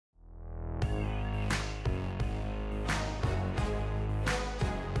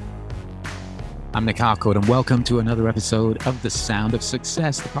I'm Nic Harcourt, and welcome to another episode of The Sound of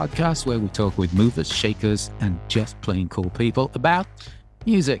Success, the podcast where we talk with movers, shakers, and just plain cool people about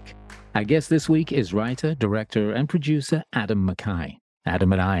music. Our guest this week is writer, director, and producer Adam McKay.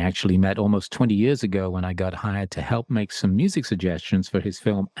 Adam and I actually met almost 20 years ago when I got hired to help make some music suggestions for his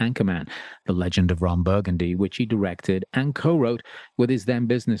film Anchorman, The Legend of Ron Burgundy, which he directed and co-wrote with his then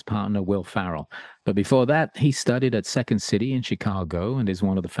business partner, Will Ferrel. But before that, he studied at Second City in Chicago and is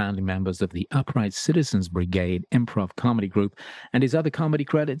one of the founding members of the Upright Citizens Brigade improv comedy group. And his other comedy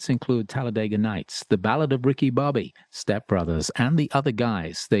credits include Talladega Nights, The Ballad of Ricky Bobby, Step Brothers, and The Other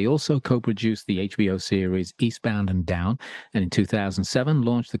Guys. They also co-produced the HBO series Eastbound and Down, and in 2007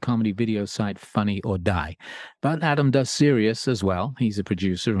 launched the comedy video site Funny or Die. But Adam does serious as well. He's a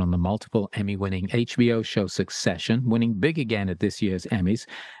producer on the multiple Emmy-winning HBO show Succession, winning big again at this year's Emmys,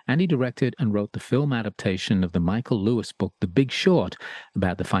 and he directed and wrote the film adaptation of the Michael Lewis book, The Big Short,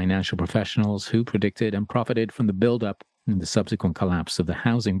 about the financial professionals who predicted and profited from the build-up and the subsequent collapse of the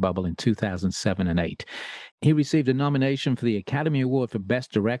housing bubble in 2007 and 8. He received a nomination for the Academy Award for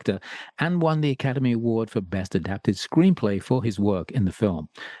Best Director and won the Academy Award for Best Adapted Screenplay for his work in the film.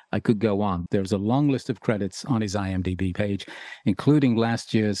 I could go on. There's a long list of credits on his IMDb page, including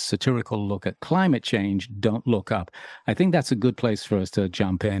last year's satirical look at climate change, Don't Look Up. I think that's a good place for us to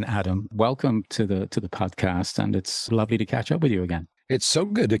jump in. Adam, welcome to the podcast, and it's lovely to catch up with you again. It's so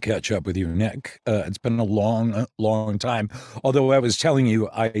good to catch up with you, Nick. It's been a long time. Although I was telling you,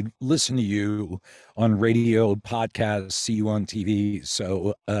 I listen to you on radio, podcasts, see you on TV.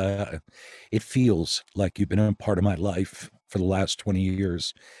 So it feels like you've been a part of my life for the last 20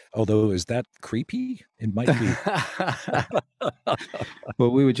 years. Although, is that creepy? It might be.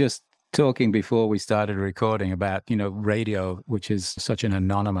 Well, we were just talking before we started recording about, radio, which is such an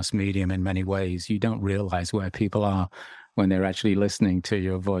anonymous medium in many ways. You don't realize where people are when they're actually listening to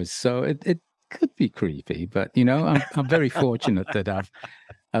your voice. So it could be creepy, but I'm very fortunate that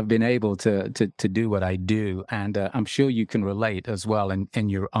I've been able to do what I do, and I'm sure you can relate as well in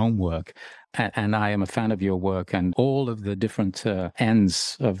your own work. And I am a fan of your work and all of the different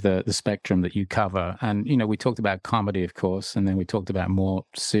ends of the spectrum that you cover. And, we talked about comedy, of course, and then we talked about more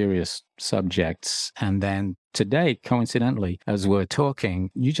serious subjects. And then today, coincidentally, as we're talking,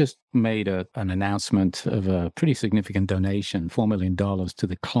 you just made an announcement of a pretty significant donation, $4 million, to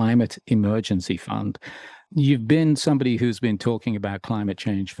the Climate Emergency Fund. You've been somebody who's been talking about climate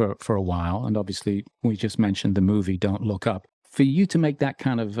change for a while, and obviously we just mentioned the movie Don't Look Up. For you to make that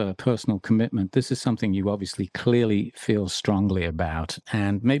kind of personal commitment, this is something you obviously clearly feel strongly about.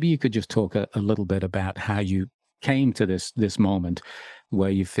 And maybe you could just talk a little bit about how you came to this moment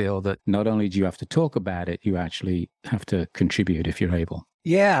where you feel that not only do you have to talk about it, you actually have to contribute if you're able.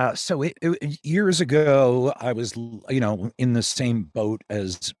 Yeah. So years ago, I was, in the same boat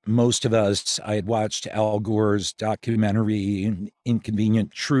as most of us. I had watched Al Gore's documentary,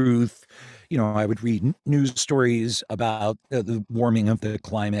 Inconvenient Truth. I would read news stories about the warming of the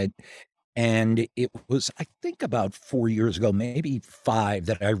climate. And it was, I think, about 4 years ago, maybe 5,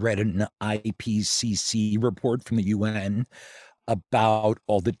 that I read an IPCC report from the UN about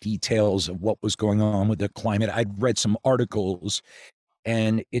all the details of what was going on with the climate. I'd read some articles,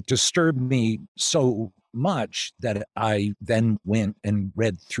 and it disturbed me so much that I then went and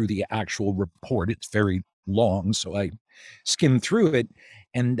read through the actual report. It's very long, so I skimmed through it.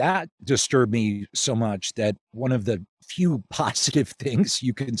 And that disturbed me so much that one of the few positive things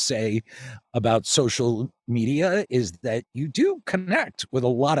you can say about social media is that you do connect with a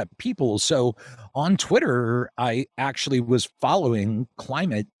lot of people. So on Twitter, I actually was following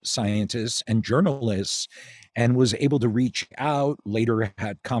climate scientists and journalists and was able to reach out, later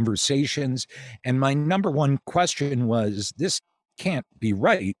had conversations. And my number one question was, this can't be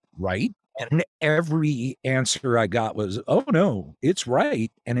right? And every answer I got was, oh, no, it's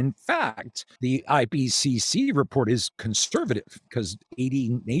right. And in fact, the IPCC report is conservative because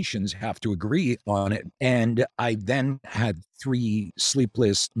 80 nations have to agree on it. And I then had 3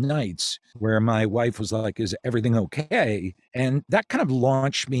 sleepless nights where my wife was like, is everything okay? And that kind of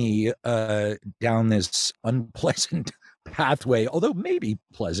launched me down this unpleasant pathway, although maybe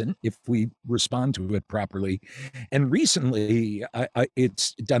pleasant if we respond to it properly. And recently,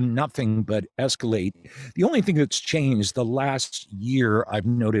 it's done nothing but escalate. The only thing that's changed the last year, I've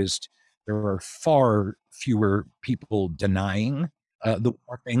noticed there are far fewer people denying the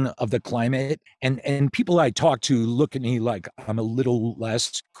warming of the climate. And people I talk to look at me like I'm a little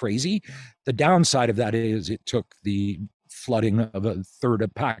less crazy. The downside of that is it took the flooding of a third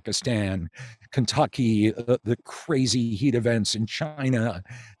of Pakistan, Kentucky, the crazy heat events in China,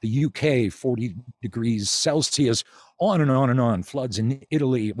 the UK, 40 degrees Celsius, on and on and on. Floods in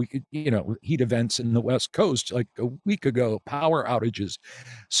Italy. We could, heat events in the West Coast like a week ago, power outages.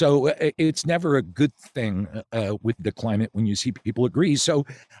 So it's never a good thing with the climate when you see people agree. So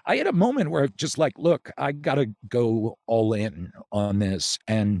I had a moment where I'm just like, look, I got to go all in on this.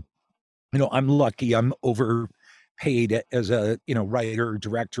 And, I'm lucky I'm overpaid as a, writer,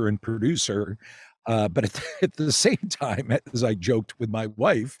 director, and producer. But at the same time, as I joked with my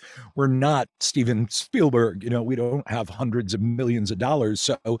wife, we're not Steven Spielberg. We don't have hundreds of millions of dollars.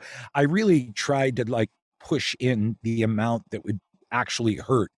 So I really tried to like push in the amount that would actually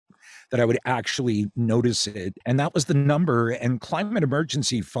hurt, that I would actually notice it. And that was the number. And Climate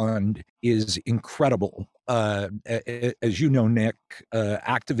Emergency Fund is incredible. As you know, Nic,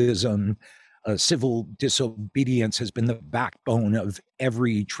 activism, civil disobedience has been the backbone of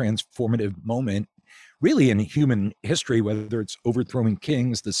every transformative moment, really, in human history, whether it's overthrowing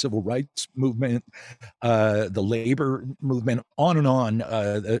kings, the civil rights movement, the labor movement, on and on,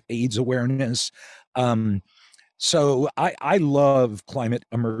 the AIDS awareness. So I love Climate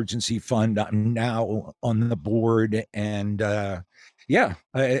Emergency Fund. I'm now on the board, and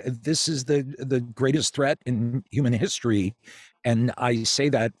this is the greatest threat in human history. And I say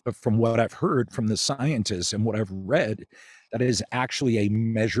that from what I've heard from the scientists and what I've read, that is actually a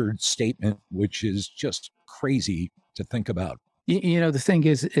measured statement, which is just crazy to think about. The thing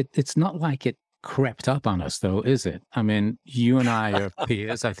is, it's not like it crept up on us, though, is it? I mean, you and I are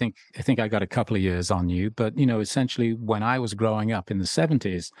peers. I think I got a couple of years on you, but essentially, when I was growing up in the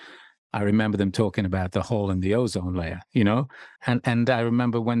 70s, I remember them talking about the hole in the ozone layer, and I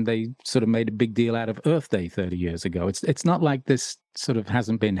remember when they sort of made a big deal out of Earth Day 30 years ago. It's not like this sort of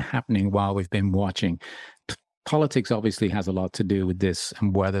hasn't been happening while we've been watching. Politics obviously has a lot to do with this,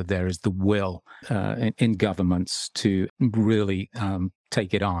 and whether there is the will in governments to really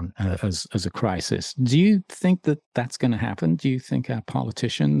take it on as a crisis. Do you think that that's going to happen? Do you think our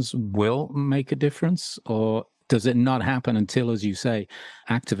politicians will make a difference, or does it not happen until, as you say,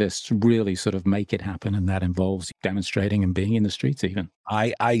 activists really sort of make it happen, and that involves demonstrating and being in the streets even?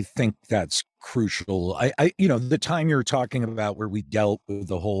 I think that's crucial. The time you're talking about where we dealt with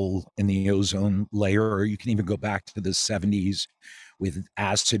the hole in the ozone layer, or you can even go back to the 70s with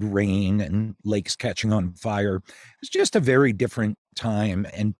acid rain and lakes catching on fire. It's just a very different time,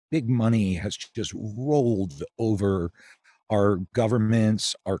 and big money has just rolled over our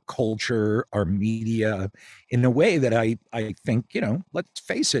governments, our culture, our media, in a way that I think, let's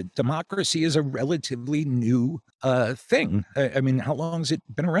face it, democracy is a relatively new thing. I mean, how long has it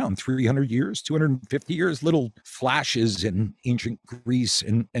been around? 300 years, 250 years? Little flashes in ancient Greece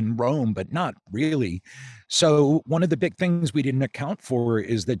and Rome, but not really. So one of the big things we didn't account for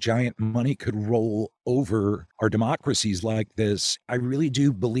is that giant money could roll over our democracies like this. I really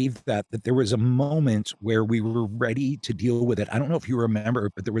do believe that there was a moment where we were ready to deal with it. I don't know if you remember,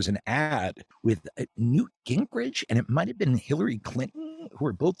 but there was an ad with Newt Gingrich, and it might have been Hillary Clinton, who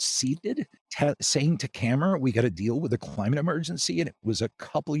were both seated saying to camera, we got to deal with the climate emergency. And it was a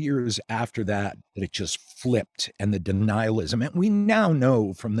couple years after that it just flipped, and the denialism. And we now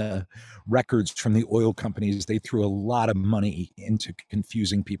know from the records from the oil companies, they threw a lot of money into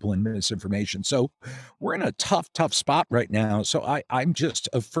confusing people and misinformation. So we're in a tough spot right now. So I'm just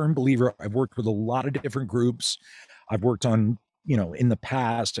a firm believer. I've worked with a lot of different groups. I've worked on, in the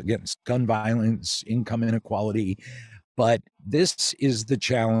past against gun violence, income inequality, but this is the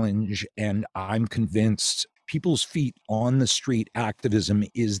challenge. And I'm convinced people's feet on the street activism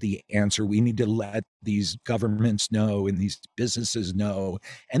is the answer. We need to let these governments know, and these businesses know,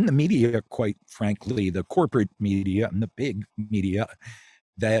 and the media, quite frankly, the corporate media and the big media,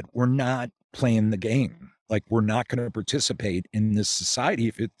 that we're not playing the game. Like, we're not going to participate in this society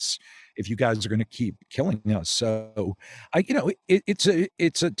if you guys are going to keep killing us. So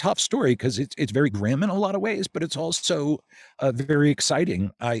it's a tough story, because it's very grim in a lot of ways, but it's also very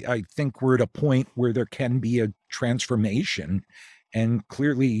exciting. I think we're at a point where there can be a transformation, and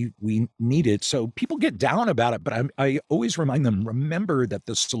clearly we need it. So people get down about it, but I always remind them, remember that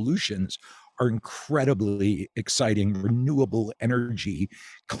the solutions are incredibly exciting: renewable energy,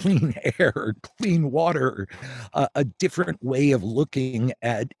 clean air, clean water, a different way of looking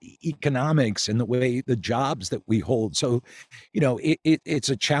at economics and the way the jobs that we hold. So, it's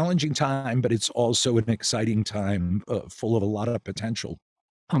a challenging time, but it's also an exciting time full of a lot of potential.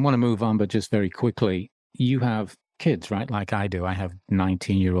 I want to move on, but just very quickly, you have kids, right? Like I do. I have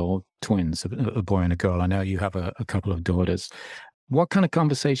 19-year-old twins, a boy and a girl. I know you have a couple of daughters. What kind of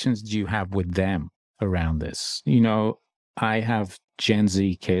conversations do you have with them around this? I have Gen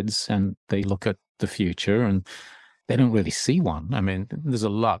Z kids, and they look at the future, and they don't really see one. I mean, there's a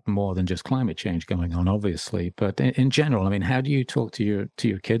lot more than just climate change going on, obviously. But in general, I mean, how do you talk to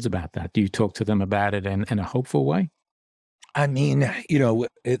your kids about that? Do you talk to them about it in a hopeful way? I mean,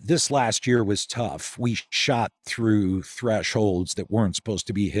 this last year was tough. We shot through thresholds that weren't supposed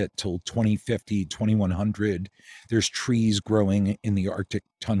to be hit till 2050, 2100. There's trees growing in the Arctic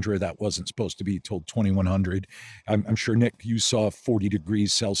tundra that wasn't supposed to be till 2100. I'm sure, Nick, you saw 40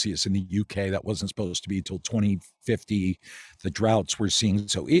 degrees Celsius in the UK. That wasn't supposed to be till 2050. The droughts we're seeing.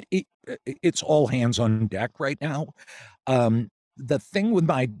 So it's all hands on deck right now. The thing with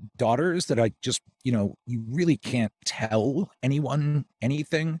my daughters that I just, you really can't tell anyone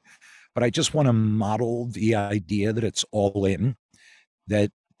anything, but I just want to model the idea that it's all in,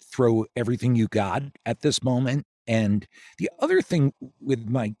 that throw everything you got at this moment. And the other thing with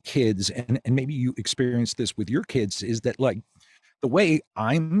my kids, and maybe you experience this with your kids, is that like the way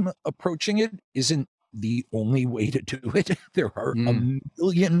I'm approaching it isn't the only way to do it. There are a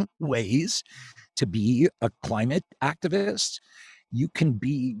million ways to be a climate activist. You can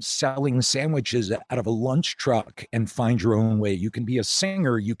be selling sandwiches out of a lunch truck and find your own way. You can be a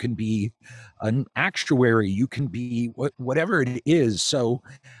singer. You can be an actuary. You can be whatever it is. So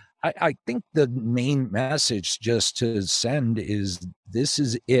I think the main message just to send is this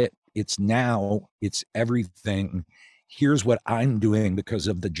is it. It's now. It's everything. Here's what I'm doing because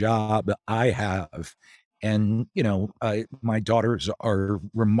of the job I have. And, my daughters are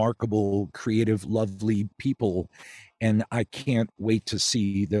remarkable, creative, lovely people. And I can't wait to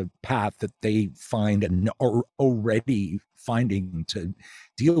see the path that they find and are already finding to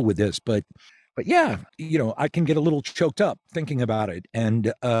deal with this. But yeah, I can get a little choked up thinking about it.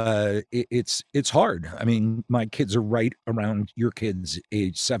 And it's hard. I mean, my kids are right around your kids,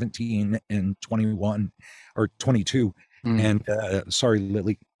 age 17 and 21 or 22. And sorry,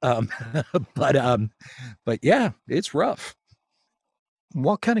 Lily. But yeah, it's rough.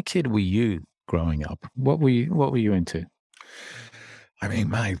 What kind of kid were you growing up? What were you into? I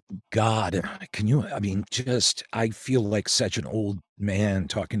mean, my God, I feel like such an old man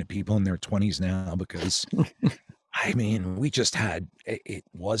talking to people in their 20s now because we just it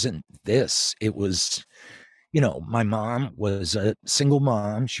wasn't this. It was, my mom was a single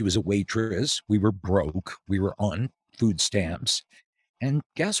mom. She was a waitress. We were broke. We were on food stamps. And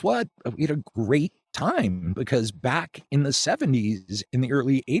guess what? We had a great time because back in the 70s, in the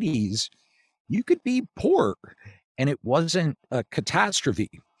early 80s, you could be poor and it wasn't a catastrophe.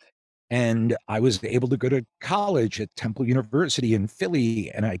 And I was able to go to college at Temple University in Philly,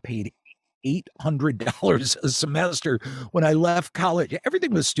 and I paid $800 a semester when I left college.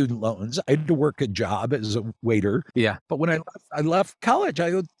 Everything was student loans. I had to work a job as a waiter. Yeah. But when I left college,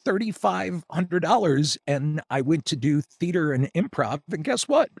 I owed $3,500 and I went to do theater and improv. And guess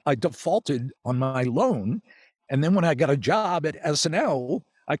what? I defaulted on my loan. And then when I got a job at SNL,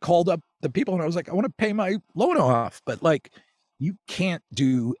 I called up the people and I was like, I want to pay my loan off. But like, you can't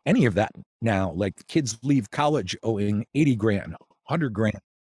do any of that now. Like kids leave college owing 80 grand, 100 grand.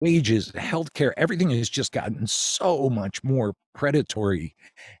 Wages, healthcare, everything has just gotten so much more predatory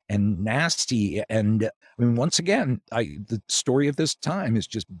and nasty. And once again, the story of this time is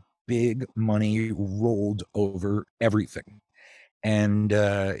just big money rolled over everything. And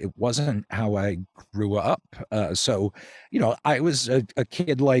it wasn't how I grew up. So, I was a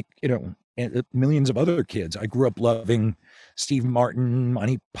kid like, millions of other kids. I grew up loving Steve Martin,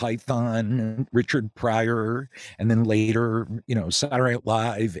 Monty Python, Richard Pryor, and then later, Saturday Night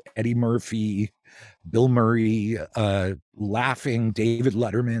Live, Eddie Murphy, Bill Murray, laughing, David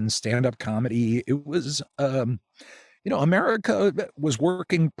Letterman, stand-up comedy. It was, America was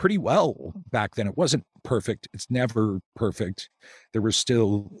working pretty well back then. It wasn't perfect. It's never perfect. There were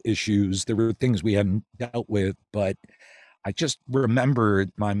still issues. There were things we hadn't dealt with, but I just remembered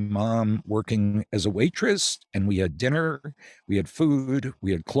my mom working as a waitress, and we had dinner, we had food,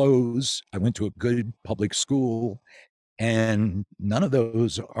 we had clothes. I went to a good public school, and none of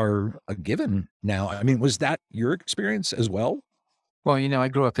those are a given now. Was that your experience as well? Well, I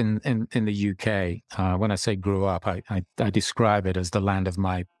grew up in the UK. When I say grew up, I describe it as the land of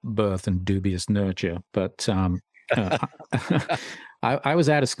my birth and dubious nurture. But I was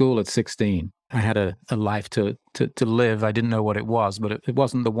out of school at 16. I had a life to live. I didn't know what it was, but it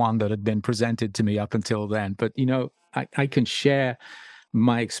wasn't the one that had been presented to me up until then. But, I can share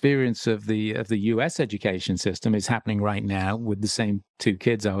my experience of the US education system is happening right now with the same two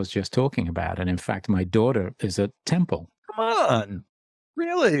kids I was just talking about. And in fact, my daughter is at Temple. Come on.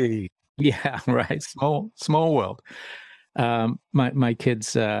 Really? Yeah, right. Small world. My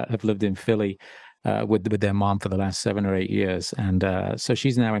kids have lived in Philly with their mom for the last 7 or 8 years. And so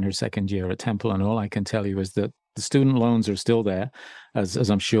she's now in her second year at Temple. And all I can tell you is that the student loans are still there, as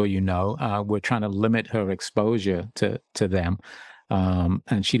I'm sure you know. We're trying to limit her exposure to them.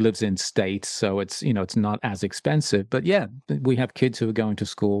 And she lives in state, so it's not as expensive. But yeah, we have kids who are going to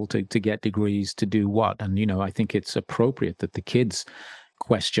school to get degrees to do what? And, I think it's appropriate that the kids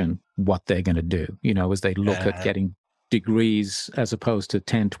question what they're going to do, as they look at getting degrees, as opposed to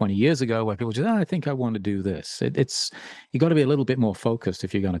 10, 20 years ago where people just, I think I want to do this. You got to be a little bit more focused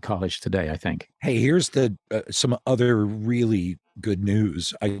if you're going to college today, I think. Hey, here's some other really good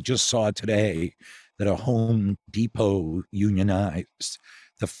news. I just saw today that a Home Depot unionized,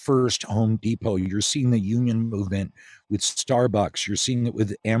 the first Home Depot. You're seeing the union movement with Starbucks. You're seeing it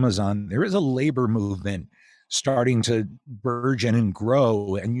with Amazon. There is a labor movement starting to burgeon and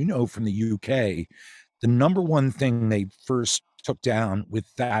grow. And from the UK, the number one thing they first took down with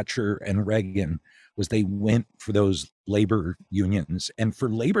Thatcher and Reagan was they went for those labor unions. And for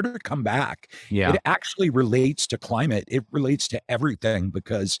labor to come back, it actually relates to climate. It relates to everything,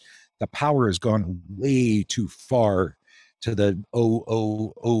 because the power has gone way too far to the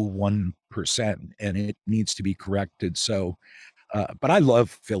 0.001%, and it needs to be corrected. So, but I love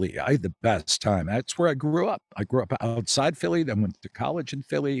Philly. I had the best time. That's where I grew up. I grew up outside Philly, then went to college in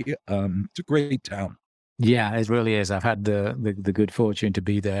Philly. It's a great town. Yeah, it really is. I've had the good fortune to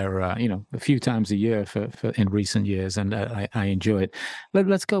be there, a few times a year for in recent years, and I enjoy it.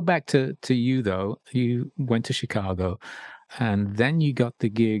 Let's go back to you, though. You went to Chicago, and then you got the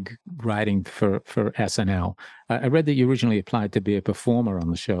gig writing for SNL. I read that you originally applied to be a performer on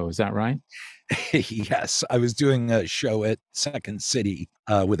the show. Is that right? Yes, I was doing a show at Second City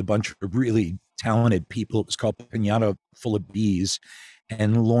with a bunch of really talented people. It was called Pinata Full of Bees,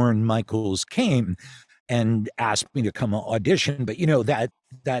 and Lorne Michaels came and asked me to come audition. But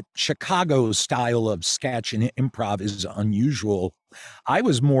that Chicago style of sketch and improv is unusual. I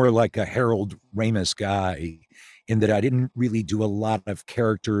was more like a Harold Ramis guy, in that I didn't really do a lot of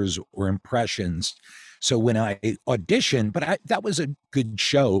characters or impressions. So when I auditioned, that was a good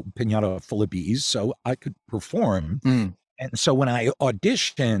show, Pinata Full of Bees, so I could perform. And so when I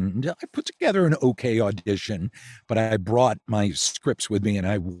auditioned, I put together an okay audition, but I brought my scripts with me, and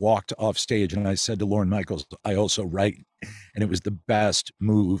I walked off stage and I said to Lorne Michaels, I also write. And it was the best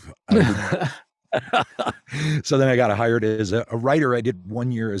move. So then I got hired as a writer. I did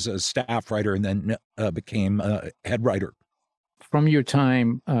 1 year as a staff writer, and then became a head writer. From your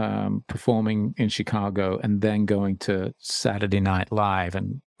time performing in Chicago and then going to Saturday Night Live,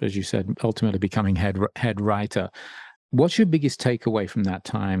 and as you said, ultimately becoming head writer, what's your biggest takeaway from that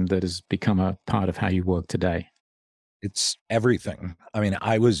time that has become a part of how you work today? It's everything. I mean,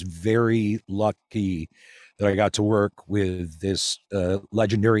 I was very lucky that I got to work with this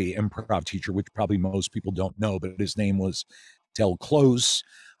legendary improv teacher, which probably most people don't know, but his name was Del Close.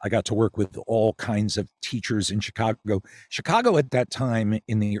 I got to work with all kinds of teachers in Chicago. Chicago at that time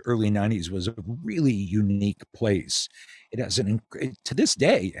in the early 90s was a really unique place. It has to this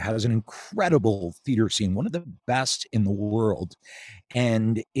day, it has an incredible theater scene, one of the best in the world.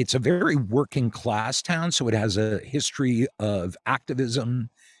 And it's a very working class town. So it has a history of activism,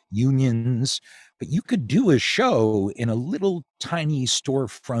 unions, but you could do a show in a little tiny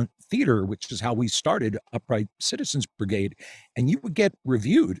storefront theater, which is how we started Upright Citizens Brigade, and you would get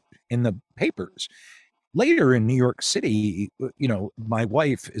reviewed in the papers. Later in New York City, my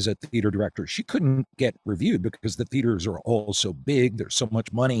wife is a theater director. She couldn't get reviewed because the theaters are all so big. There's so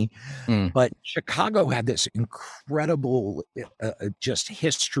much money. But Chicago had this incredible just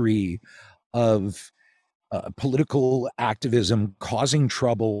history of political activism, causing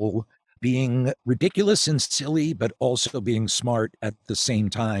trouble, being ridiculous and silly, but also being smart at the same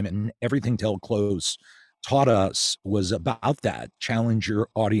time. And everything Del Close taught us was about that. Challenge your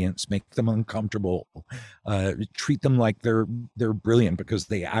audience, make them uncomfortable, treat them like they're brilliant, because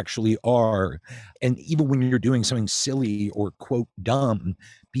they actually are. And even when you're doing something silly or quote dumb,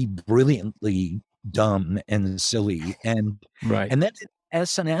 be brilliantly dumb and silly. And right. And then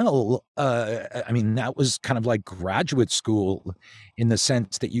SNL, I mean, that was kind of like graduate school in the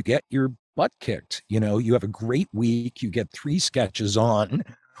sense that you get your butt kicked. You have a great week, you get 3 sketches on,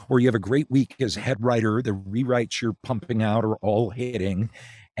 or you have a great week as head writer. The rewrites you're pumping out are all hitting,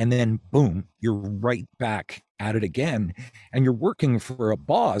 and then boom, you're right back at it again. And you're working for a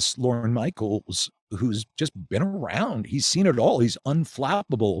boss, Lorne Michaels, who's just been around. He's seen it all. He's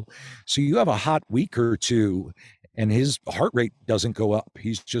unflappable. So you have a hot week or two, and his heart rate doesn't go up.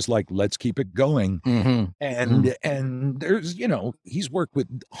 He's just like, let's keep it going. And there's, he's worked with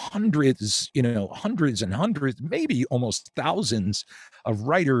hundreds and hundreds, maybe almost thousands of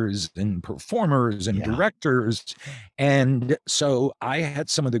writers and performers and directors. And so I had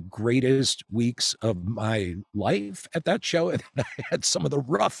some of the greatest weeks of my life at that show, and I had some of the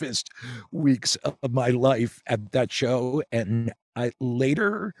roughest weeks of my life at that show. And I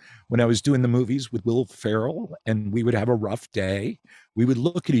later, when I was doing the movies with Will Ferrel and we would have a rough day, we would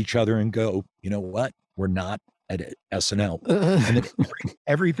look at each other and go, you know what? We're not at SNL. And then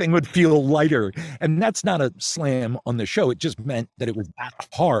everything would feel lighter. And that's not a slam on the show. It just meant that it was that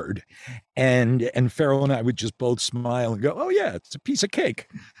hard. And Ferrel and I would just both smile and go, oh yeah, it's a piece of cake.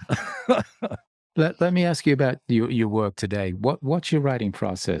 Let me ask you about your work today. What's your writing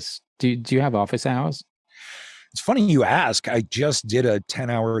process? Do you have office hours? It's funny you ask. I just did a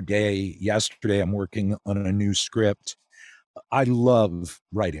 10-hour day yesterday. I'm working on a new script. I love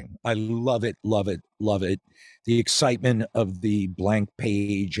writing. I love it, love it, love it. The excitement of the blank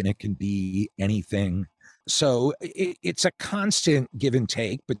page, and it can be anything. So it's a constant give and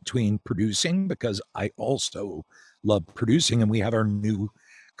take between producing, because I also love producing, and we have our new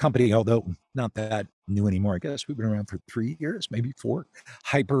company, although not that new anymore. I guess we've been around for 3 years, maybe 4,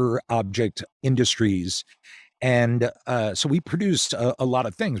 Hyper Object Industries. And so we produced a lot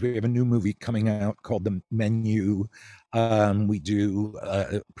of things. We have a new movie coming out called The Menu. We do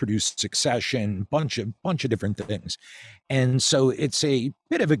produce Succession, bunch of different things. And so it's a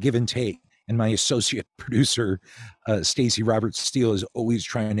bit of a give and take. And my associate producer, Stacey Roberts Steele, is always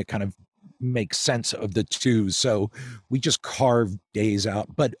trying to kind of make sense of the two. So we just carve days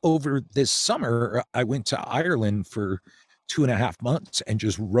out. But over this summer, I went to Ireland for 2.5 months and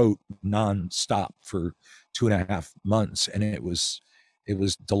just wrote nonstop for 2.5 months. And it was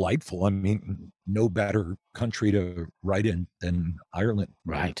delightful. I mean, no better country to write in than Ireland.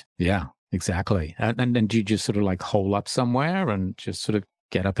 Right. Yeah, exactly. And then do you just sort of like hole up somewhere and just sort of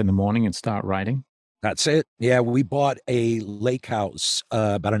get up in the morning and start writing? That's it. Yeah, we bought a lake house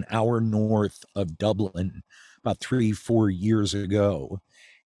about an hour north of Dublin about 3-4 years ago.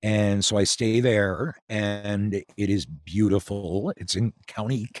 And so I stay there, and it is beautiful. It's in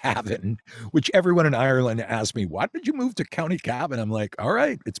County Cavan, which everyone in Ireland asks me, why did you move to County Cavan? I'm like, all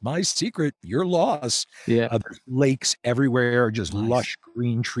right, it's my secret, your loss. Yeah. There's lakes everywhere, just lush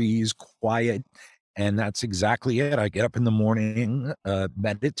green trees, quiet. And that's exactly it. I get up in the morning,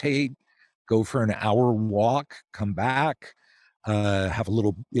 meditate, go for an hour walk, come back, have a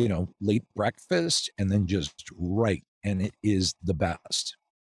little, late breakfast, and then just write. And it is the best.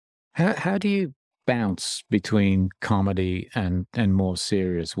 How do you bounce between comedy and more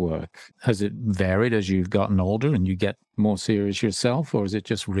serious work? Has it varied as you've gotten older and you get more serious yourself, or is it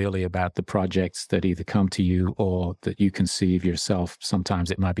just really about the projects that either come to you or that you conceive yourself?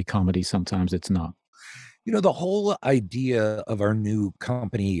 Sometimes it might be comedy, sometimes it's not. The whole idea of our new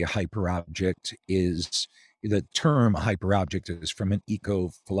company, Hyperobject, is the term hyperobject is from an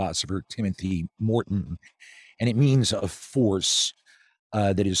eco-philosopher, Timothy Morton, and it means a force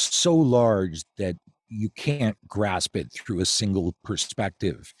that is so large that you can't grasp it through a single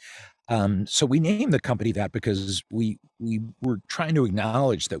perspective. So we named the company that because we were trying to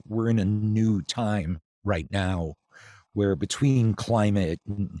acknowledge that we're in a new time right now, where between climate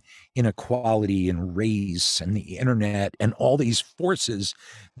and inequality and race and the internet and all these forces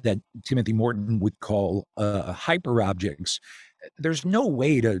that Timothy Morton would call hyperobjects, there's no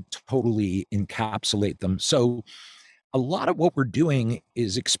way to totally encapsulate them. So a lot of what we're doing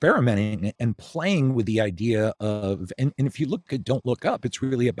is experimenting and playing with the idea of, and if you look at Don't Look Up, it's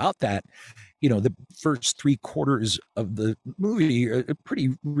really about that. The first 3/4 of the movie are a pretty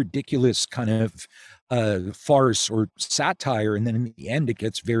ridiculous kind of farce or satire. And then in the end, it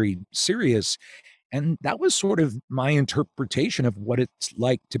gets very serious. And that was sort of my interpretation of what it's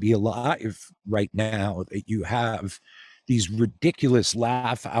like to be alive right now, that you have these ridiculous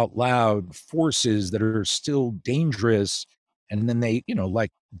laugh out loud forces that are still dangerous. And then they,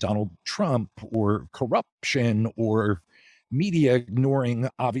 like Donald Trump or corruption or media ignoring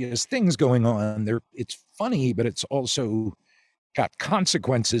obvious things going on there. It's funny, but it's also got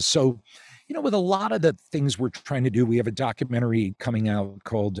consequences. So, with a lot of the things we're trying to do, we have a documentary coming out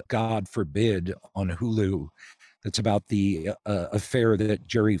called God Forbid on Hulu. That's about the affair that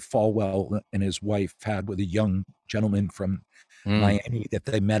Jerry Falwell and his wife had with a young gentleman from Miami that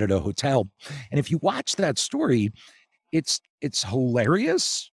they met at a hotel. And if you watch that story, it's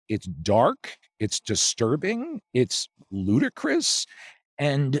hilarious, it's dark, it's disturbing, it's ludicrous.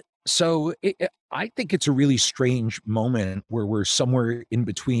 And so I think it's a really strange moment where we're somewhere in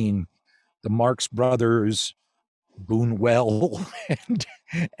between the Marx Brothers, Boonwell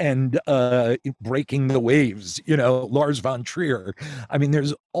and Breaking the Waves, Lars von Trier. I mean,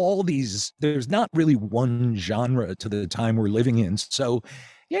 there's not really one genre to the time we're living in. So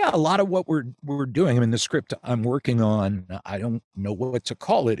yeah, a lot of what we're doing, I mean, the script I'm working on, I don't know what to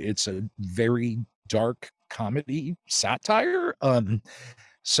call it. It's a very dark comedy satire.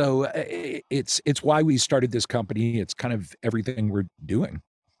 It's why we started this company. It's kind of everything we're doing.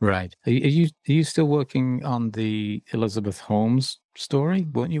 Right. Are you still working on the Elizabeth Holmes story?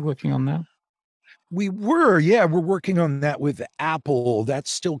 Weren't you working on that? Yeah, we're working on that with Apple.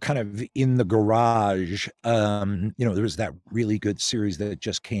 That's still kind of in the garage. There was that really good series that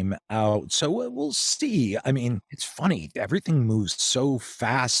just came out. So we'll see. I mean, it's funny. Everything moves so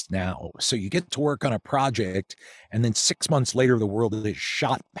fast now. So you get to work on a project, and then 6 months later, the world is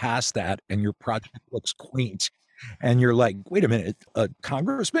shot past that, and your project looks quaint. And you're like, wait a minute, a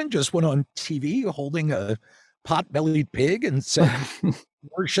congressman just went on TV holding a pot-bellied pig and said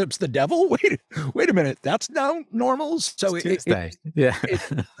worships the devil. Wait a minute, that's now normal. So yeah,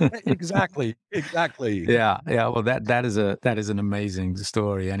 exactly. Yeah. Well, that is an amazing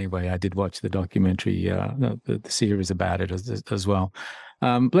story. Anyway, I did watch the documentary, the series about it as well.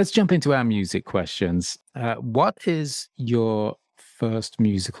 Let's jump into our music questions. What is your first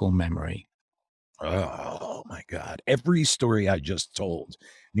musical memory? Oh my God. Every story I just told,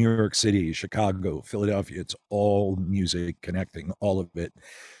 New York City, Chicago, Philadelphia, it's all music connecting, all of it.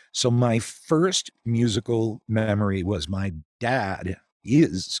 So my first musical memory was my dad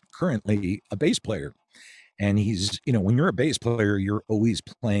is currently a bass player. And he's, when you're a bass player, you're always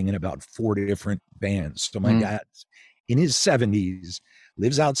playing in about 4 different bands. So my dad's in his 70s,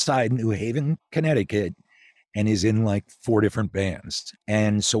 lives outside New Haven, Connecticut, and is in like 4 different bands.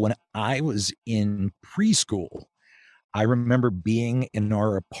 And so when I was in preschool, I remember being in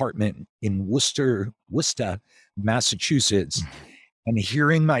our apartment in Worcester, Massachusetts, and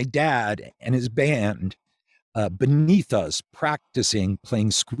hearing my dad and his band beneath us practicing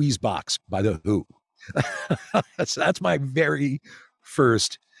playing Squeezebox by The Who. So that's my very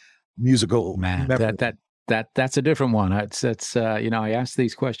first musical memory. That's a different one. It's I asked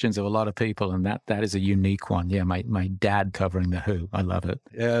these questions of a lot of people, and that is a unique one. Yeah, my dad covering The Who. I love it.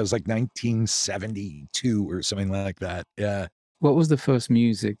 Yeah, it was like 1972 or something like that. Yeah. What was the first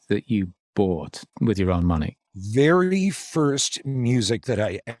music that you bought with your own money? Very first music that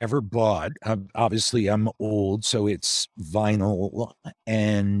I ever bought. Obviously, I'm old, so it's vinyl.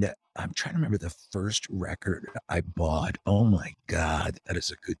 And I'm trying to remember the first record I bought. Oh my God, that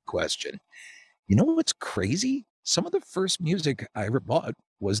is a good question. You know what's crazy? Some of the first music I ever bought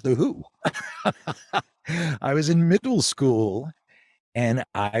was The Who. I was in middle school and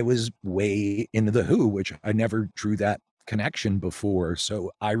I was way into The Who, which I never drew that connection before.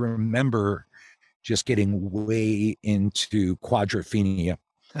 So I remember just getting way into Quadrophenia.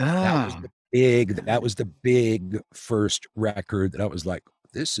 That was the big first record that I was like,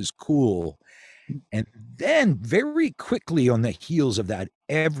 this is cool. And then very quickly on the heels of that,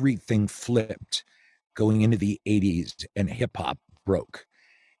 everything flipped going into the 80s and hip hop broke.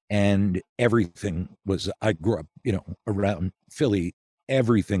 And everything was, I grew up, around Philly,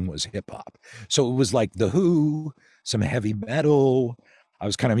 everything was hip hop. So it was like The Who, some heavy metal. I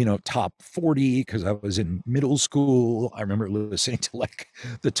was kind of, top 40 because I was in middle school. I remember listening to like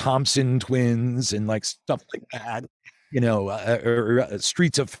the Thompson Twins and like stuff like that.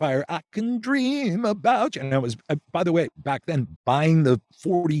 Streets of Fire, I can dream about you. And I was, by the way, back then buying the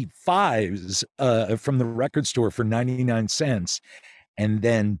 45s from the record store for 99 cents. And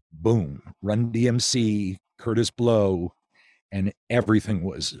then boom, Run DMC, Curtis Blow, and everything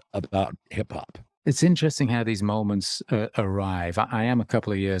was about hip hop. It's interesting how these moments arrive. I am a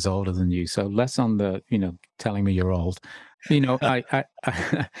couple of years older than you, so less on the, telling me you're old.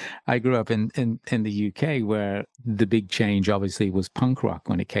 I grew up in the UK where the big change obviously was punk rock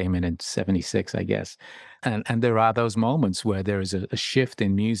when it came in 76, I guess. And there are those moments where there is a shift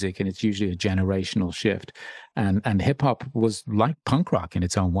in music, and it's usually a generational shift. And hip hop was like punk rock in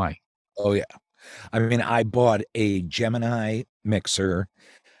its own way. Oh, yeah. I mean, I bought a Gemini mixer.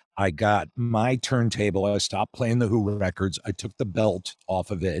 I got my turntable. I stopped playing the Who records. I took the belt off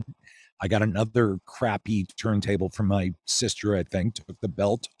of it. I got another crappy turntable from my sister, I think, took the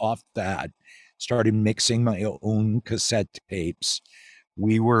belt off that, started mixing my own cassette tapes.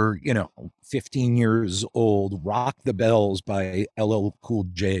 We were, 15 years old. Rock the Bells by LL Cool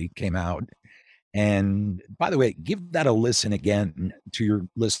J came out. And by the way, give that a listen again to your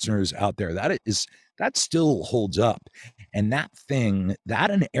listeners out there. That's that still holds up. And that thing, that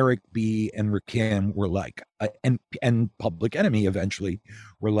and Eric B and Rakim were like, and Public Enemy eventually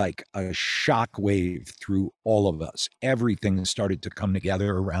were like a shock wave through all of us. Everything started to come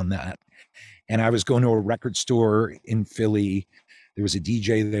together around that. And I was going to a record store in Philly. There was a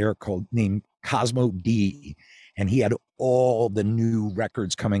DJ there named Cosmo D, and he had all the new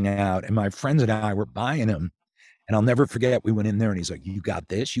records coming out. And my friends and I were buying them. And I'll never forget, we went in there and he's like, you got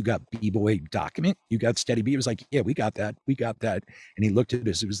this? You got B-Boy Document? You got Steady B? He was like, yeah, we got that. We got that. And he looked at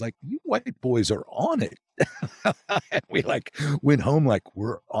us. He was like, you white boys are on it. And we like went home like,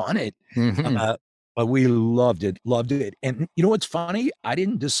 we're on it. Mhm. But we loved it, loved it. And you know what's funny? I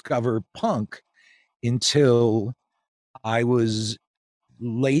didn't discover punk until I was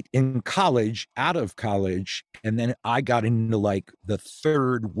late in college, out of college. And then I got into like the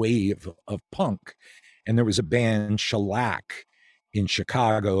third wave of punk. And there was a band, Shellac, in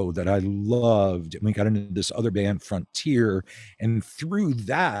Chicago that I loved. And we got into this other band, Frontier. And through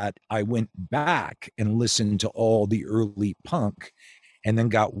that, I went back and listened to all the early punk and then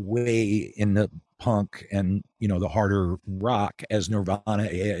got way into punk and, you know, the harder rock as Nirvana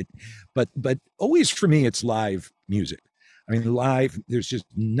had. But always for me, it's live music. I mean, live, there's just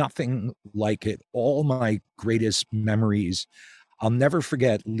nothing like it. All my greatest memories, I'll never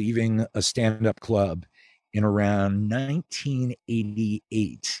forget leaving a stand-up club in around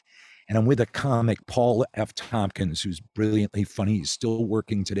 1988. And I'm with a comic, Paul F. Tompkins, who's brilliantly funny. He's still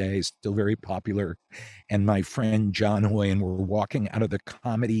working today, still very popular. And my friend John Hoy, and we're walking out of the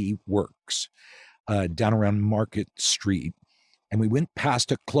Comedy Works down around Market Street. And we went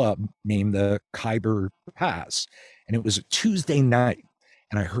past a club named the Khyber Pass. And it was a Tuesday night.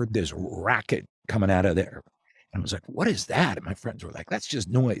 And I heard this racket coming out of there. And I was like, what is that? And my friends were like, that's just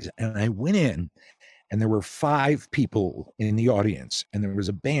noise. And I went in, and there were 5 people in the audience, and there was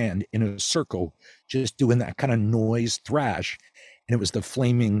a band in a circle just doing that kind of noise thrash. And it was the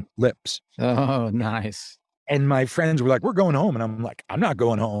Flaming Lips. Oh, nice. And my friends were like, we're going home. And I'm like, I'm not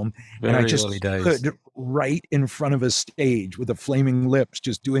going home. And I Very just early days. stood right in front of a stage with the Flaming Lips,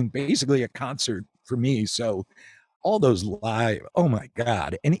 just doing basically a concert for me. So all those live, oh my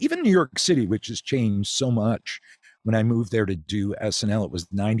God. And even New York City, which has changed so much. When I moved there to do SNL, it was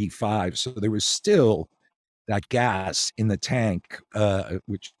 95. So there was still that gas in the tank,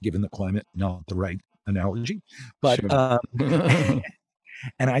 which given the climate, not the right analogy. But Sure.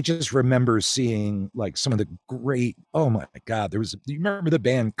 and I just remember seeing like some of the great, oh my God, do you remember the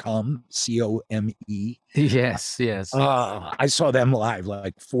band Come, Come? Yes, yes. I saw them live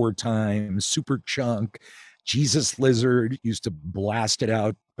like 4 times. Super Chunk, Jesus Lizard used to blast it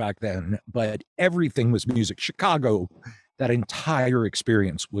out back then, but everything was music. Chicago, that entire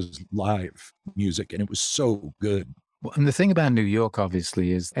experience was live music, and it was so good. Well, and the thing about New York,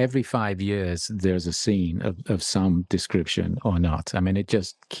 obviously, is every 5 years there's a scene of some description or not. I mean, it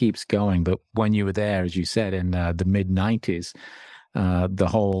just keeps going. But when you were there, as you said, in the mid 90s, the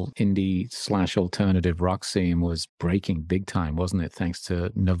whole indie / alternative rock scene was breaking big time, wasn't it? Thanks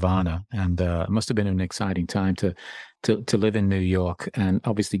to Nirvana. And it must have been an exciting time to live in New York and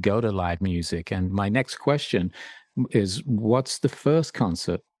obviously go to live music. And my next question is, what's the first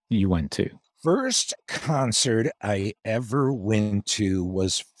concert you went to? First concert I ever went to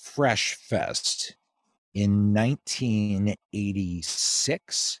was Fresh Fest in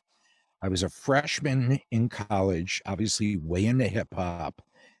 1986. I was a freshman in college, obviously way into hip hop,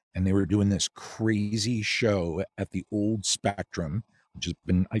 and they were doing this crazy show at the old Spectrum, which has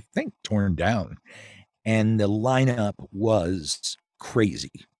been, I think, torn down. And the lineup was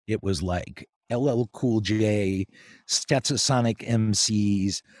crazy. It was like LL Cool J, Stetsasonic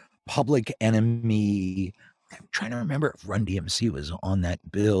MCs, Public Enemy. I'm trying to remember if Run DMC was on that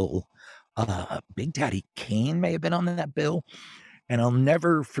bill. Big Daddy Kane may have been on that bill. And I'll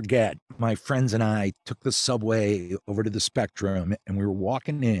never forget, my friends and I took the subway over to the Spectrum, and we were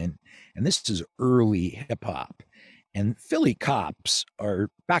walking in, and this is early hip hop. And Philly cops are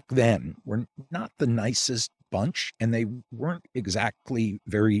back then were not the nicest bunch, and they weren't exactly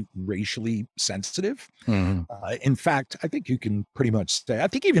very racially sensitive. Mhm. In fact, I think you can pretty much say, I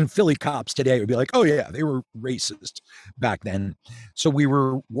think even Philly cops today would be like, oh yeah, they were racist back then. So we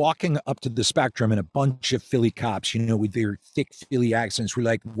were walking up to the Spectrum, and a bunch of Philly cops, you know, with their thick Philly accents, were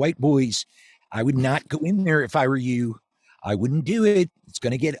like, white boys, I would not go in there if I were you. I wouldn't do it. It's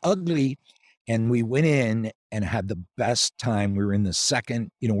going to get ugly. And we went in and had the best time. We were in the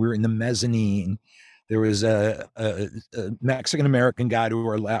second, you know, we were in the mezzanine. There was a Mexican American guy to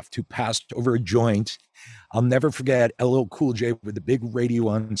our left who passed over a joint. I'll never forget LL Cool J with the big radio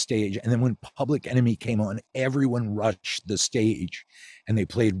on stage. And then when Public Enemy came on, everyone rushed the stage and they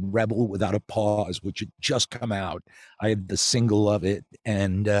played Rebel Without a Pause, which had just come out. I had the single of it.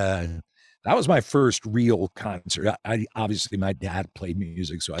 And that was my first real concert. I obviously, my dad played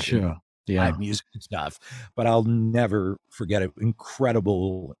music, so I Sure. Yeah. buy music and stuff, but I'll never forget it.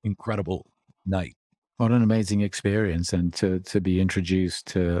 Incredible, incredible night. What an amazing experience, and to be introduced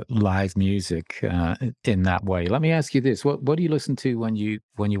to live music in that way. Let me ask you this: what do you listen to when you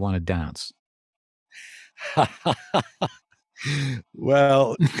want to dance?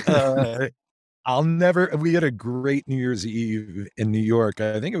 Well, I'll never. We had a great New Year's Eve in New York.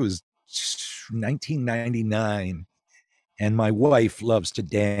 I think it was 1999, and my wife loves to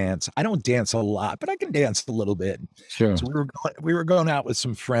dance. I don't dance a lot, but I can dance a little bit. Sure. So we were going out with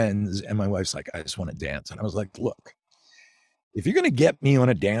some friends, and my wife's like, "I just want to dance," and I was like, "Look, if you're going to get me on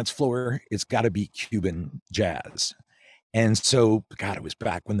a dance floor, it's got to be Cuban jazz." And so, God, it was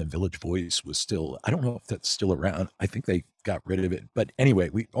back when the Village Voice was still, I don't know if that's still around. I think they got rid of it. But anyway,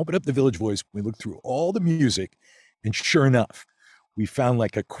 we opened up the Village Voice. We looked through all the music. And sure enough, we found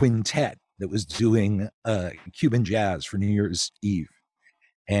like a quintet that was doing Cuban jazz for New Year's Eve.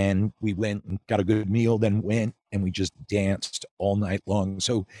 And we went and got a good meal, then went and we just danced all night long.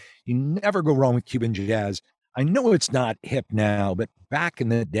 So you never go wrong with Cuban jazz. I know it's not hip now, but back in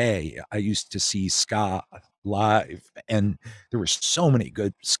the day, I used to see ska live, and there were so many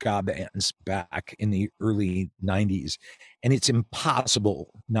good ska bands back in the early 90s, and it's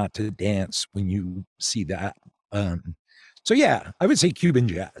impossible not to dance when you see that. So yeah, I would say Cuban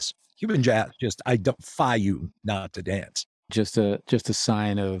jazz. Just I defy you not to dance. Just a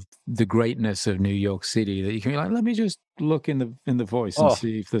sign of the greatness of New York City that you can be like, let me just look in the voice and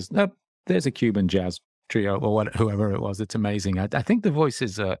see if there's a Cuban jazz trio or whoever it was. It's amazing. I think the Voice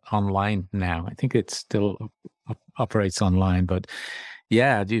is online now. I think it still operates online, but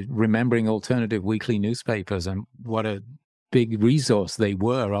yeah, remembering alternative weekly newspapers and what a big resource they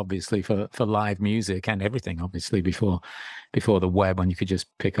were, obviously, for live music and everything, obviously, before the web, when you could just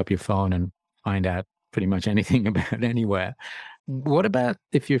pick up your phone and find out pretty much anything about anywhere. What about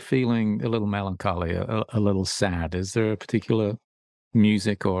if you're feeling a little melancholy, a little sad? Is there a particular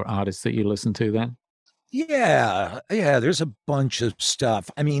music or artist that you listen to then? Yeah, there's a bunch of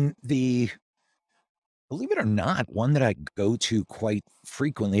stuff. I mean, believe it or not, one that I go to quite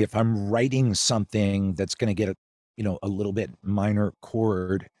frequently if I'm writing something that's going to get a little bit minor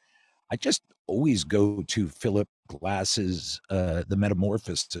chord, I just always go to Philip Glass's The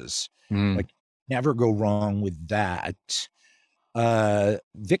Metamorphosis. Like, never go wrong with that.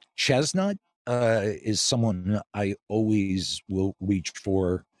 Vic Chesnutt is someone I always will reach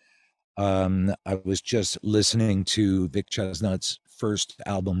for. I was just listening to Vic Chesnutt's first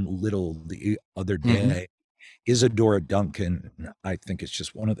album, Little, the other day. Isadora Duncan, I think it's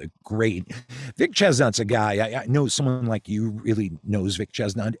just one of the great. Vic Chesnutt's a guy. I know someone like you really knows Vic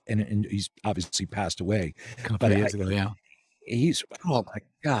Chesnutt, and he's obviously passed away. A couple of years ago, yeah. He's, oh my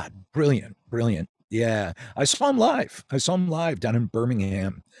God, brilliant. Yeah. I saw him live down in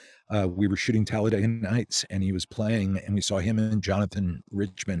Birmingham. We were shooting Talladega Nights, and he was playing, and we saw him and Jonathan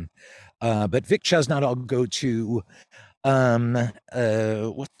Richman. But Vic Chesnutt, I'll go to.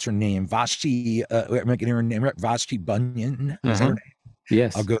 What's her name? Vashti. Am I getting her name right? Vashti Bunyan. Is her name?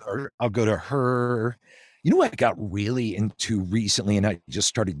 Yes. I'll go to her. You know what I got really into recently, and I just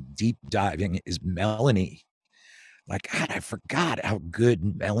started deep diving, is Melanie. Like, God, I forgot how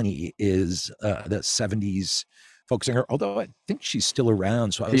good Melanie is. The 70s folk singer, although I think she's still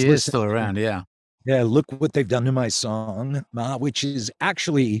around. So she is still around, yeah. Yeah, Look What They've Done to My Song, which is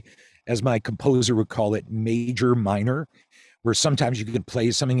actually, as my composer would call it, major minor, where sometimes you can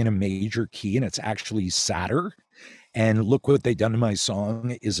play something in a major key and it's actually sadder. And Look What They've Done to My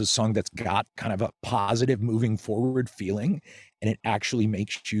Song is a song that's got kind of a positive moving forward feeling, and it actually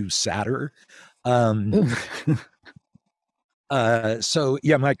makes you sadder. So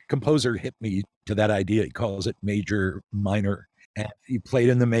yeah, my composer hit me to that idea. He calls it major minor, and he played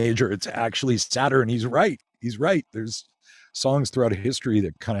in the major. It's actually sadder, and he's right. There's songs throughout history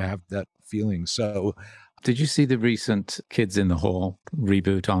that kind of have that feeling. So, did you see the recent Kids in the Hall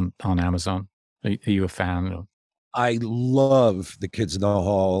reboot on Amazon? Are you a fan? I love the Kids in the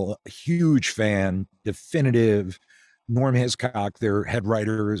Hall. Huge fan. Definitive. Norm Hiscock, their head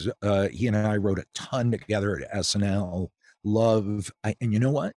writers. He and I wrote a ton together at SNL. And you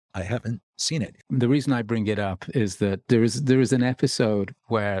know what? I haven't seen it. The reason I bring it up is that there is an episode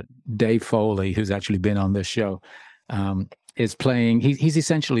where Dave Foley, who's actually been on this show, is playing. He's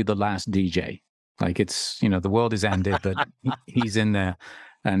essentially the last DJ Like it's, the world is ended, but he's in there,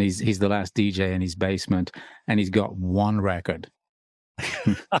 and he's the last DJ in his basement, and he's got one record.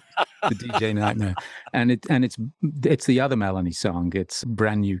 The DJ Nightmare, and it's the other Melanie song. It's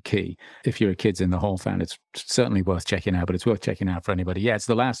Brand New Key. If you're a Kids in the Hall fan, it's certainly worth checking out. But it's worth checking out for anybody. Yeah, it's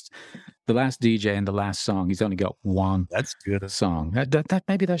the last DJ and the last song. He's only got one. That's good song. That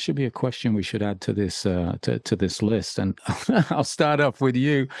maybe that should be a question we should add to this to this list. And I'll start off with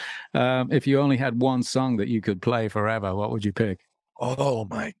you. If you only had one song that you could play forever, what would you pick? Oh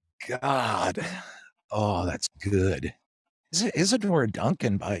my God! Oh, that's good. Isadora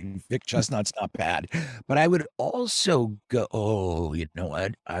Duncan by Vic Chestnut's not bad, but I would also go. Oh, you know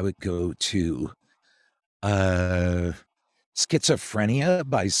what? I would go to Schizophrenia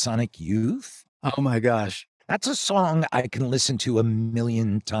by Sonic Youth. Oh my gosh, that's a song I can listen to a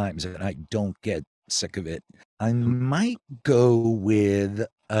million times and I don't get sick of it. I might go with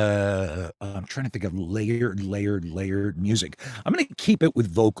I'm trying to think of layered music. I'm going to keep it with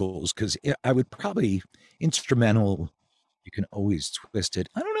vocals because I would probably instrumental. You can always twist it.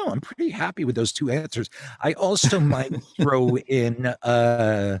 I don't know. I'm pretty happy with those two answers. I also might throw in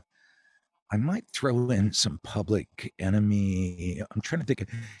some Public Enemy. I'm trying to think.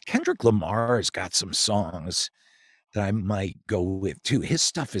 Kendrick Lamar's got some songs that I might go with too. His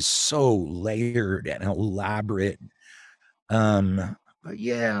stuff is so layered and elaborate. But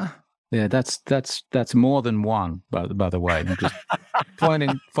yeah. Yeah, that's more than one, by the way. I'm just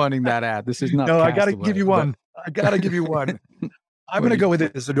finding that out. This is not. No, I got to give you one. I'm going to go with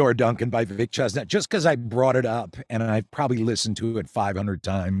Isadora Duncan by Vic Chestnut just because I brought it up and I've probably listened to it 500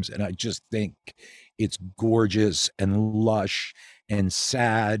 times. And I just think it's gorgeous and lush and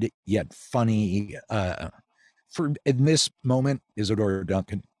sad, yet funny. In this moment, Isadora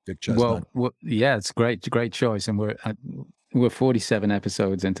Duncan, Vic Chestnut. Well, yeah, it's great choice. And we're 47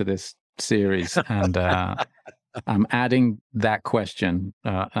 episodes into this series. And I'm adding that question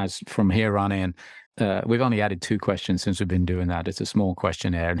as from here on in. We've only added 2 questions since we've been doing that. It's a small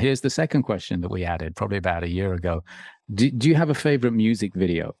questionnaire. And here's the second question that we added probably about a year ago. Do you have a favorite music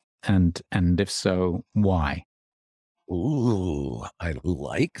video? And if so, why? Ooh, I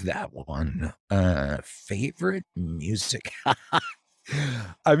like that one. Favorite music.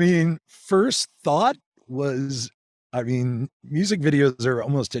 I mean, first thought was, music videos are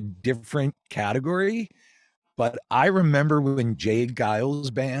almost a different category. But I remember when Jay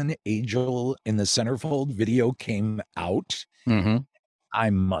Giles' band, Angel in the Centerfold video came out. Mm-hmm. I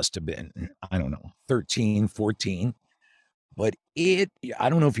must have been, 13, 14. But I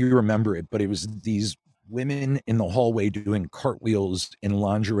don't know if you remember it, but it was these women in the hallway doing cartwheels in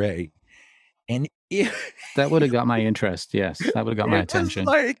lingerie. And that would have got my interest. Yes, that would have got my attention.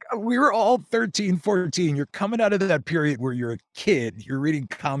 Like we were all 13, 14. You're coming out of that period where you're a kid. You're reading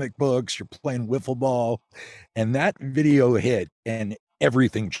comic books. You're playing wiffle ball. And that video hit and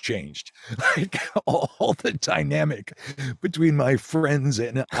everything changed. Like all the dynamic between my friends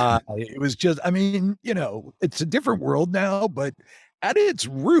and I. It was just, it's a different world now, but at its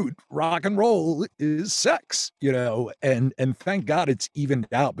root, rock and roll is sex, and thank God it's evened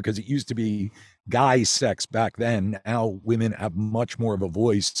out because it used to be guy sex back then. Now women have much more of a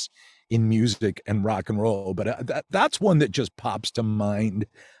voice in music and rock and roll. But that's one that just pops to mind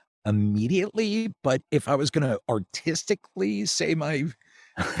immediately. But if I was going to artistically say my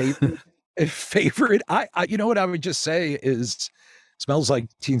favorite, I you know what I would just say is Smells Like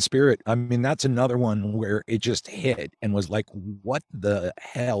Teen Spirit. That's another one where it just hit and was like, what the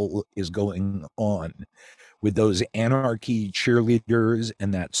hell is going on with those Anarchy cheerleaders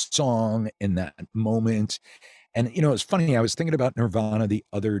and that song and that moment? And, it's funny. I was thinking about Nirvana the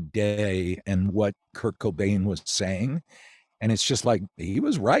other day and what Kurt Cobain was saying. And it's just like, he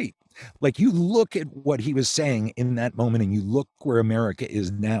was right. Like you look at what he was saying in that moment and you look where America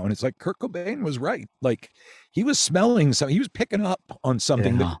is now. And it's like, Kurt Cobain was right. Like he was smelling something. He was picking up on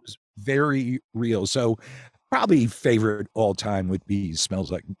something that was very real. So probably favorite all time would be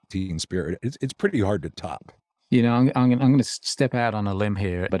Smells Like Teen Spirit. It's pretty hard to top. I'm going to step out on a limb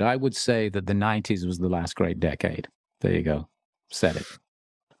here, but I would say that the 90s was the last great decade. There you go. Said it.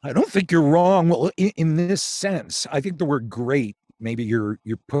 I don't think you're wrong. Well, in this sense, I think the word great, maybe you're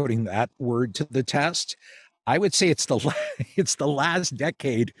putting that word to the test. I would say it's the last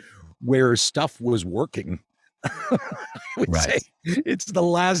decade where stuff was working. I would say it's the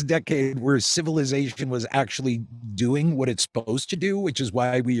last decade where civilization was actually doing what it's supposed to do, which is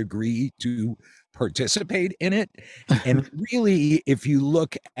why we agree to participate in it. And really, if you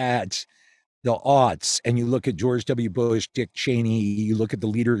look at the aughts and you look at George W. Bush, Dick Cheney, you look at the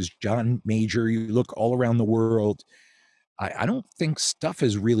leaders, John Major, you look all around the world, I don't think stuff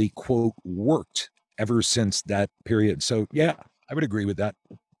has really, quote, worked ever since that period. So, yeah, I would agree with that.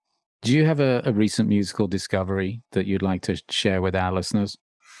 Do you have a recent musical discovery that you'd like to share with our listeners?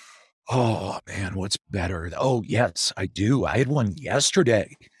 Oh, man, what's better? Oh, yes, I do. I had one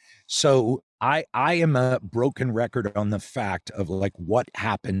yesterday. So I am a broken record on the fact of like what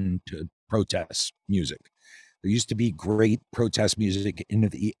happened to protest music. There used to be great protest music in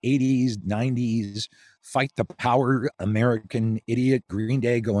the 80s, 90s, Fight the Power, American Idiot, Green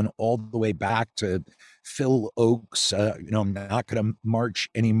Day, going all the way back to Phil Oakes, I'm not going to march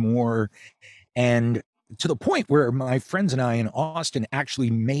anymore. And to the point where my friends and I in Austin actually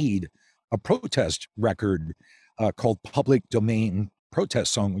made a protest record called Public Domain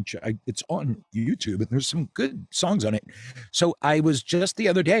Protest Song, which it's on YouTube, and there's some good songs on it. So I was just the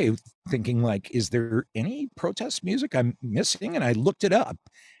other day thinking, like, is there any protest music I'm missing? And I looked it up,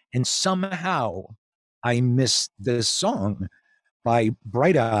 and somehow I missed this song by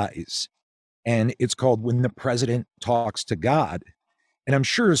Bright Eyes, and it's called When the President Talks to God. And I'm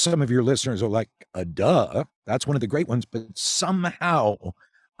sure some of your listeners are like, duh, that's one of the great ones. But somehow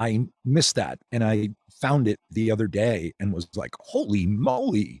I missed that. And I found it the other day and was like, holy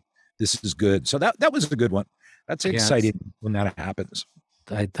moly, this is good. So that was a good one. That's exciting when that happens.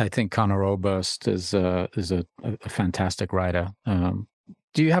 I think Conor Oberst is a fantastic writer.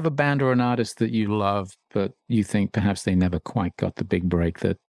 Do you have a band or an artist that you love, but you think perhaps they never quite got the big break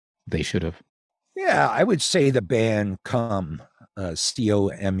that they should have? Yeah, I would say the band Come, Come. I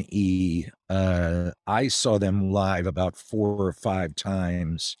saw them live about 4 or 5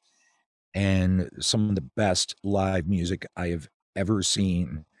 times, and some of the best live music I have ever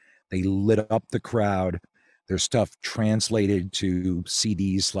seen. They lit up the crowd. Their stuff translated to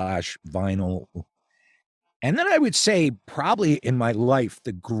CD/vinyl. And then I would say probably in my life,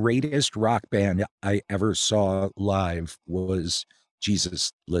 the greatest rock band I ever saw live was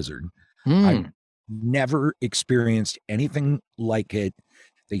Jesus Lizard. I never experienced anything like it.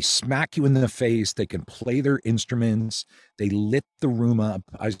 They smack you in the face. They can play their instruments. They lit the room up.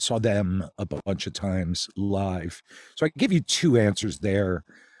 I saw them a bunch of times live. So I give you 2 answers there.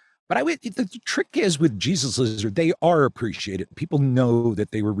 But the trick is with Jesus Lizard, they are appreciated. People know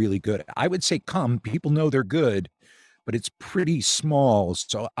that they were really good. I would say Come, people know they're good, but it's pretty small.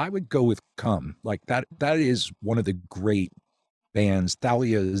 So I would go with Come. Like that is one of the great bands.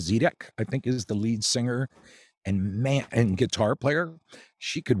 Thalia Zedek, I think, is the lead singer and guitar player.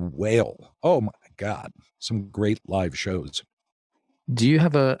 She could wail. Oh my God. Some great live shows. Do you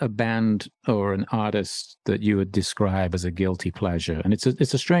have a band or an artist that you would describe as a guilty pleasure? And it's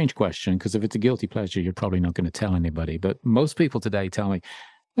a strange question, because if it's a guilty pleasure, you're probably not going to tell anybody. But most people today tell me,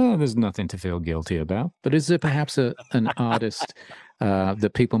 oh, there's nothing to feel guilty about. But is there perhaps an artist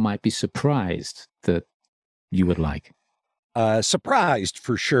that people might be surprised that you would like? Surprised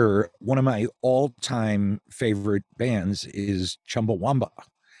for sure. One of my all-time favorite bands is Chumbawamba.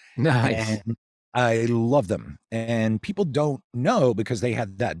 Nice. And I love them. And people don't know because they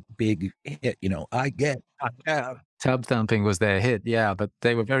had that big hit, I have. Tub Thumping was their hit, yeah, but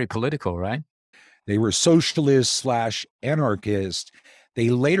they were very political, right? They were socialist/anarchist. They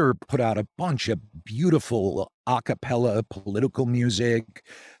later put out a bunch of beautiful a cappella political music.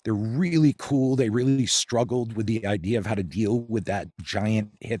 They're really cool. They really struggled with the idea of how to deal with that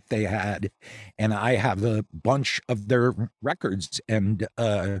giant hit they had. And I have a bunch of their records, and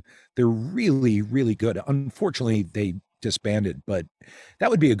they're really, really good. Unfortunately, they disbanded, but that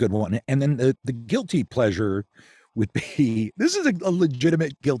would be a good one. And then the guilty pleasure would be, this is a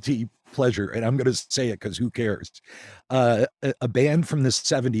legitimate guilty pleasure, and I'm going to say it because who cares? A band from the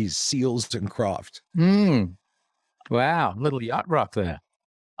 70s, Seals and Croft. Wow, little yacht rock there.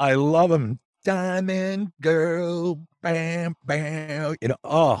 I love them. Diamond Girl, bam, bam.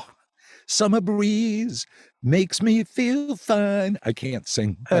 Summer breeze makes me feel fine. I can't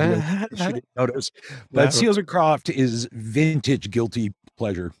sing, by the way. I should have noticed. But Seals and Croft is vintage guilty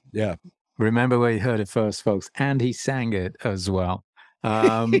pleasure. Yeah. Remember where you heard it first, folks. And he sang it as well.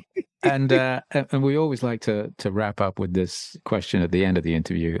 And we always like to wrap up with this question at the end of the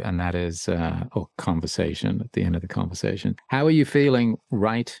interview, and that is, or conversation at the end of the conversation. How are you feeling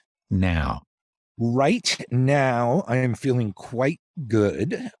right now? Right now, I am feeling quite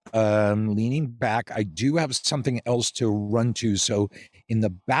good. Leaning back, I do have something else to run to. So in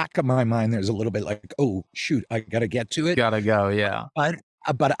the back of my mind, there's a little bit like, oh, shoot, I got to get to it. Gotta go, yeah.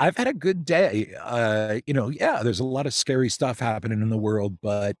 But I've had a good day. There's a lot of scary stuff happening in the world,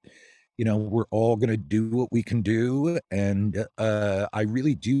 but we're all going to do what we can do. And I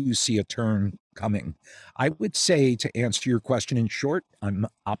really do see a turn coming. I would say, to answer your question in short, I'm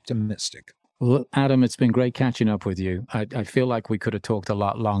optimistic. Well, Adam, it's been great catching up with you. I feel like we could have talked a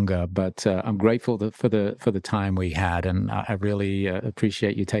lot longer, but I'm grateful for the time we had, and I really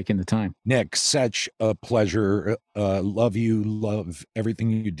appreciate you taking the time. Nic, such a pleasure. Love you, love everything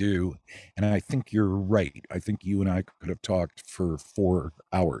you do. And I think you're right. I think you and I could have talked for 4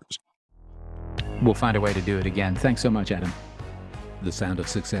 hours. We'll find a way to do it again. Thanks so much, Adam. The Sound of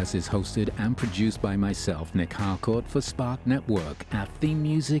Success is hosted and produced by myself, Nic Harcourt, for Spark Network. Our theme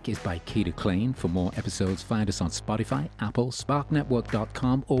music is by Keita Klein. For more episodes, find us on Spotify, Apple,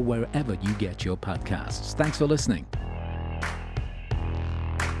 sparknetwork.com, or wherever you get your podcasts. Thanks for listening.